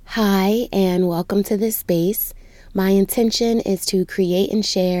Hi, and welcome to this space. My intention is to create and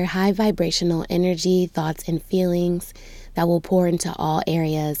share high vibrational energy, thoughts, and feelings that will pour into all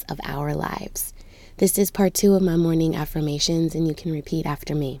areas of our lives. This is part 2 of my morning affirmations, and you can repeat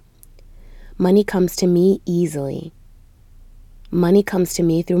after me. Money comes to me easily. Money comes to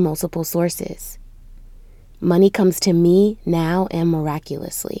me through multiple sources. Money comes to me now and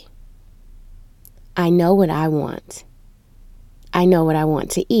miraculously. I know what I want. I know what I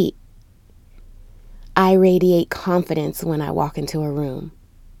want to eat. I radiate confidence when I walk into a room.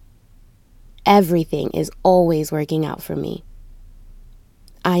 Everything is always working out for me.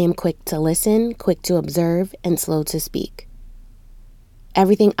 I am quick to listen, quick to observe, and slow to speak.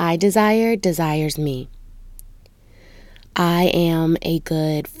 Everything I desire desires me. I am a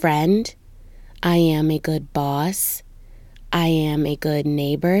good friend. I am a good boss. I am a good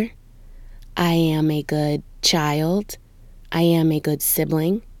neighbor. I am a good child. I am a good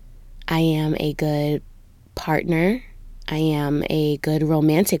sibling. I am a good partner. I am a good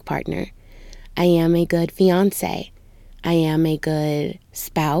romantic partner. I am a good fiance. I am a good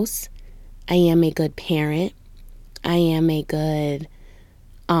spouse. I am a good parent. I am a good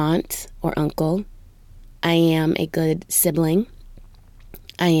aunt or uncle. I am a good sibling.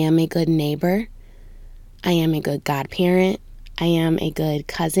 I am a good neighbor. I am a good godparent. I am a good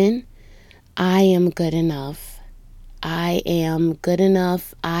cousin. I am good enough. I am good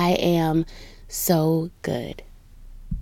enough. I am so good.